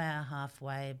somewhere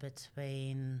halfway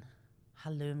between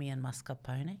halloumi and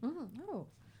mascarpone. Oh,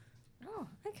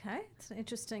 okay. It's an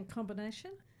interesting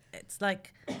combination. It's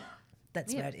like,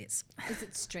 that's where it is. Is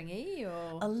it stringy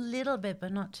or? A little bit,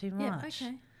 but not too much. Yeah,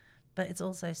 okay. But it's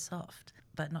also soft,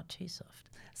 but not too soft.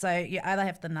 So you either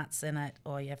have the nuts in it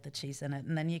or you have the cheese in it,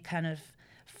 and then you kind of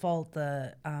fold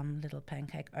the little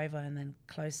pancake over and then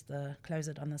close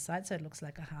it on the side so it looks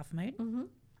like a half moon. Mm-hmm.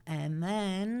 And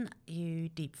then you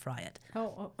deep fry it.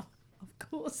 Oh, of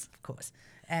course. Of course.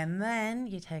 And then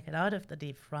you take it out of the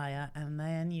deep fryer and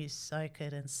then you soak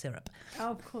it in syrup. Oh,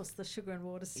 of course, the sugar and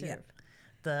water syrup.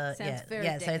 Sounds very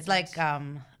decadent. So it's like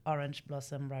orange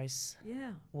blossom rose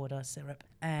water syrup.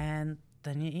 And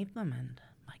then you eat them and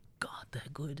my God, they're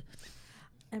good.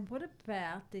 And what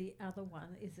about the other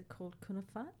one? Is it called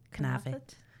kunafa? Knafe.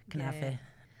 Yeah.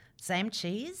 Same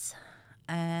cheese.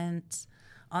 And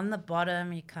on the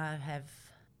bottom you kind of have,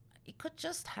 you could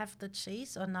just have the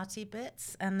cheese or nutty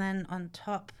bits. And then on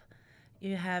top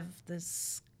you have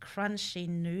this crunchy,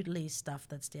 noodly stuff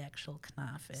that's the actual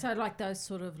knafe. So like those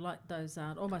sort of like those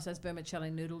almost those vermicelli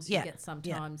noodles you get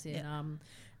sometimes in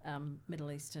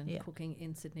Middle Eastern cooking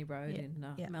in Sydney Road in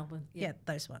Melbourne. Yeah,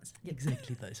 those ones.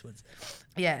 Exactly those ones.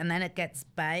 Yeah, and then it gets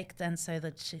baked, and so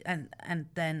and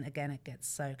then again it gets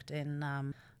soaked in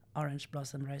orange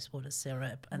blossom rosewater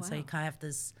syrup, and so you kind of have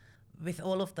this. With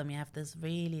all of them, you have this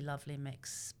really lovely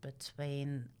mix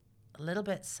between a little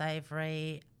bit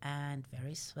savoury and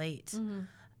very sweet,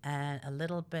 and a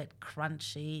little bit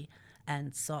crunchy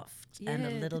and soft, and a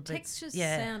little bit. The textures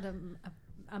sound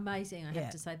amazing. I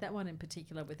have to say that one in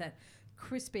particular with that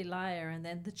crispy layer, and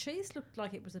then the cheese looked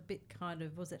like it was a bit kind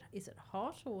of. Is it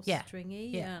hot or stringy?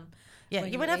 Yeah,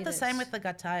 you would have the same with the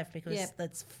gataif because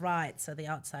it's fried, so the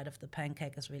outside of the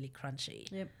pancake is really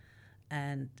crunchy. Yep.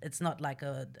 And it's not like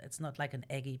an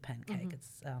eggy pancake. It's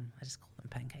I just call them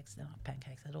pancakes. They're not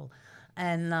pancakes at all.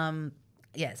 And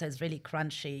so it's really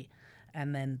crunchy,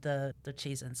 and then the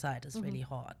cheese inside is really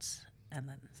hot. And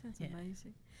then sounds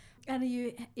amazing. And are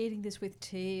you eating this with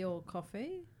tea or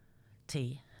coffee?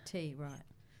 Tea, right.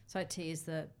 So tea is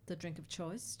the drink of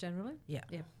choice generally. Yeah.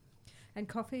 And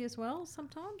coffee as well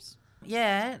sometimes.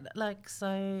 Yeah,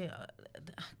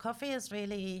 coffee is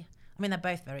really. I mean, they're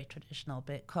both very traditional,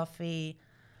 but coffee,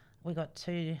 we got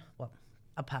two, well,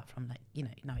 apart from like, you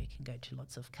can go to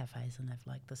lots of cafes and have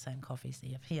like the same coffees that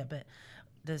you have here, but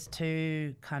there's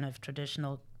two kind of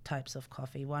traditional types of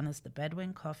coffee. One is the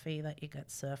Bedouin coffee that you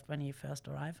get served when you first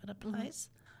arrive at a place.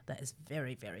 That is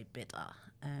very, very bitter,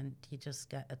 and you just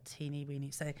get a teeny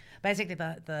weeny. So basically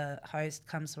the host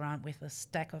comes around with a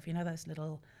stack of, those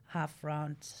little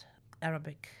half-round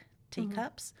Arabic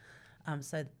teacups.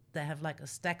 So they have like a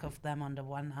stack of them under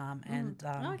one arm, and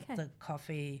the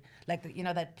coffee, like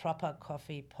that proper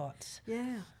coffee pot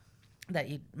that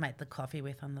you make the coffee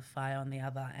with on the fire on the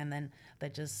other, and then they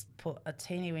just put a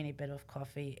teeny weeny bit of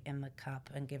coffee in the cup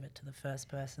and give it to the first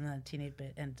person, and a teeny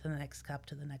bit into the next cup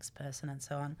to the next person, and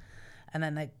so on. And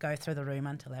then they go through the room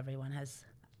until everyone has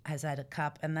had a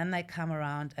cup, and then they come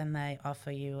around and they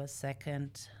offer you a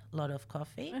second lot of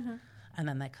coffee. And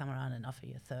then they come around and offer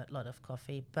you a third lot of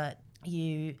coffee, but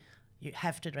you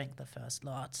have to drink the first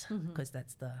lot because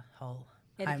that's the whole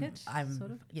etiquette. I'm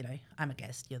sort of? I'm a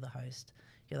guest. You're the host.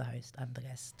 I'm the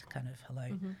guest. Kind of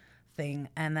hello thing.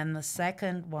 And then the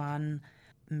second one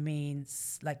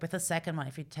means like with the second one,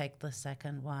 if you take the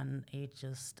second one, you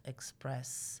just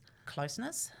express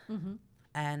closeness.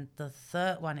 And the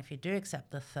third one, if you do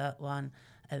accept the third one,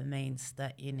 it means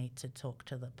that you need to talk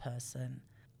to the person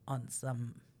on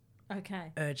some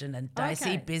urgent and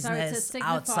dicey business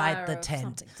outside the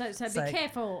tent. So be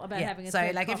careful about having a so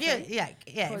third like coffee.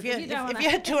 if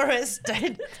you're a tourist,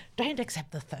 don't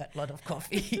accept the third lot of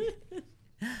coffee.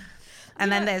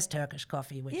 And then there's Turkish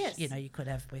coffee, which you could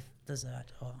have with dessert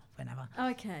or whenever.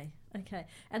 Okay.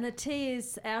 And the tea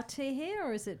is our tea here,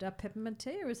 or is it a peppermint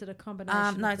tea, or is it a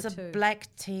combination? No, of the it's two? a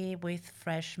black tea with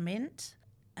fresh mint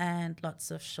and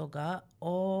lots of sugar,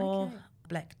 or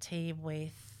black tea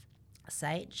with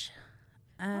sage,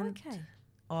 and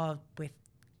or with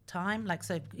thyme. Like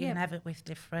so, you can have it with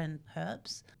different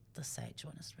herbs. The sage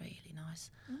one is really nice,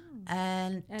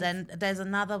 and then there's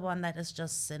another one that is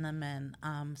just cinnamon.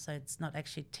 So it's not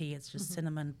actually tea; it's just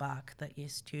cinnamon bark that you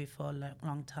stew for a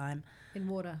long time in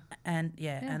water. And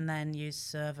and then you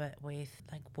serve it with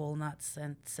like walnuts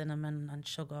and cinnamon and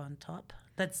sugar on top.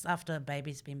 That's after a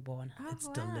baby's been born. It's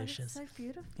delicious. That's so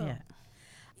beautiful. Yeah.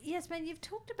 Yasmin, you've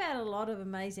talked about a lot of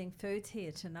amazing foods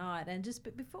here tonight, and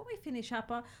but before we finish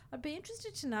up, I'd be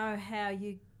interested to know how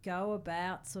you go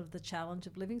about sort of the challenge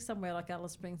of living somewhere like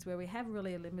Alice Springs, where we have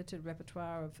really a limited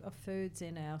repertoire of foods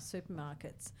in our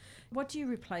supermarkets. What do you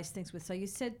replace things with? So you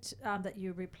said that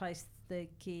you replaced the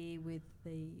ghee with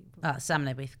the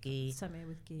samle with ghee. Samle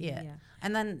with ghee, yeah.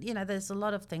 And then there's a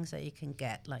lot of things that you can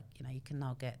get, like you can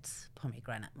now get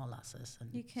pomegranate molasses and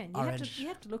you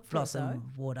have to look for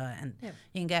blossom water, and you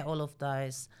can get all of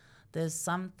those. There's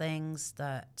some things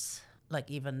that, like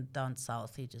even down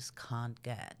south, you just can't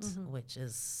get, which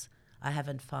is, I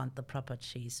haven't found the proper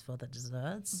cheese for the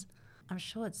desserts. I'm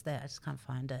sure it's there, I just can't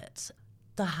find it.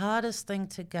 The hardest thing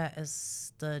to get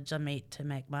is the jamit to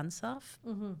make mansaf.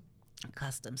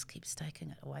 Customs keeps taking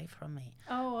it away from me.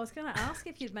 Oh, I was going to ask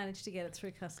if you'd managed to get it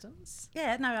through customs.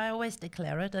 Yeah, no, I always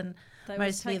declare it, and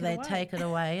mostly they take it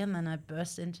away, and then I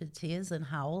burst into tears and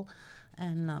howl,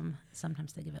 and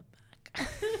sometimes they give it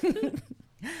back.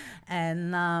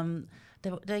 And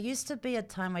there used to be a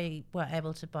time where you were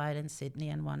able to buy it in Sydney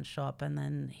in one shop, and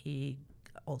then he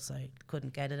also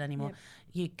couldn't get it anymore. Yep.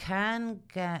 You can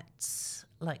get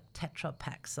like Tetra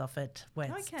packs of it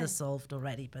where it's dissolved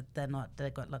already, but they're not.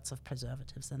 They've got lots of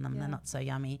preservatives in them. They're not so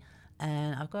yummy.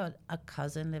 And I've got a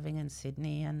cousin living in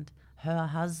Sydney, and her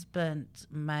husband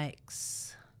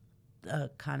makes a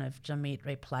kind of Jamit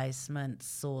replacement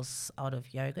sauce out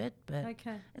of yogurt, but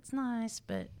it's nice,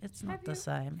 but it's not the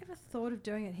same. Have you ever thought of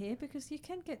doing it here? Because you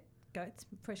can get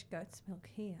fresh goat's milk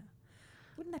here.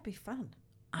 Wouldn't that be fun?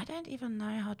 I don't even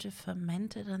know how to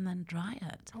ferment it and then dry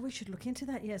it. Oh, we should look into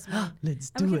that, Yasmin. Let's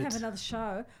do it. And we can have another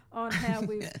show on how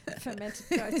we've fermented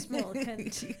goat's milk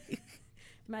and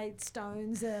made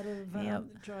stones out of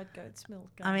dried goat's milk.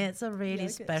 I mean, it's a really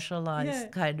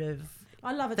specialised kind of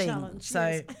I love a thing. challenge. So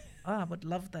yes. I would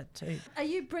love that too. Are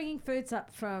you bringing foods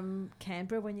up from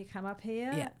Canberra when you come up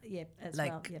here? Yeah. Yeah, as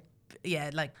like, well. Yeah. Yeah,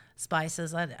 like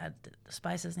spices.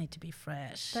 Spices need to be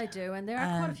fresh. They do, and there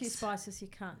are quite a few spices you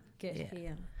can't get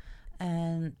here.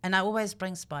 And I always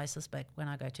bring spices back when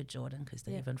I go to Jordan because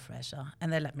they're even fresher,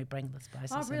 and they let me bring the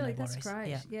spices. Oh, really? And no That's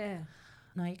worries. great. Yeah.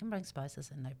 No, you can bring spices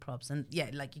and no probs, and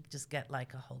like you just get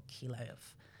like a whole kilo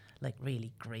of like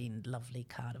really green, lovely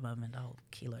cardamom and a whole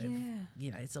kilo of,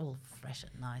 it's all fresh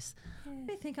and nice.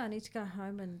 Yeah. I think I need to go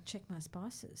home and check my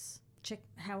spices. Check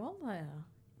how old they are.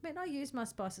 I mean, I use my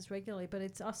spices regularly, but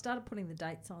I started putting the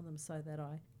dates on them so that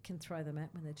I can throw them out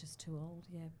when they're just too old.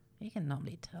 Yeah. You can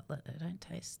normally tell that they don't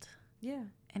taste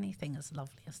anything as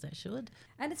lovely as they should.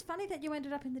 And it's funny that you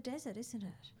ended up in the desert, isn't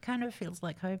it? Kind of feels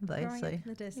like home though. Growing up in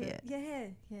the desert. Yeah.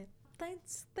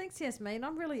 Thanks, Yasmin.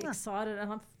 I'm really excited,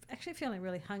 and I'm actually feeling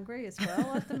really hungry as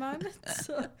well at the moment.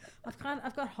 So I've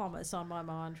got hummus on my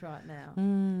mind right now.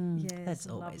 That's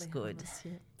always good.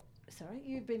 Hummus, Sorry,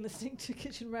 you've been listening to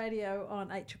Kitchen Radio on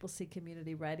 8CCC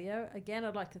Community Radio. Again,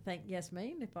 I'd like to thank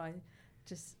Yasmin. I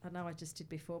know I just did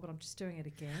before, but I'm just doing it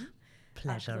again.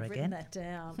 Pleasure I've again. written that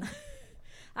down.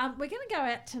 We're going to go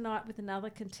out tonight with another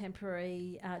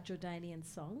contemporary Jordanian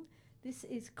song. This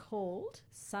is called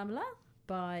Samla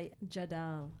by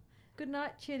Jadal. Good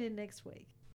night. Tune in next week.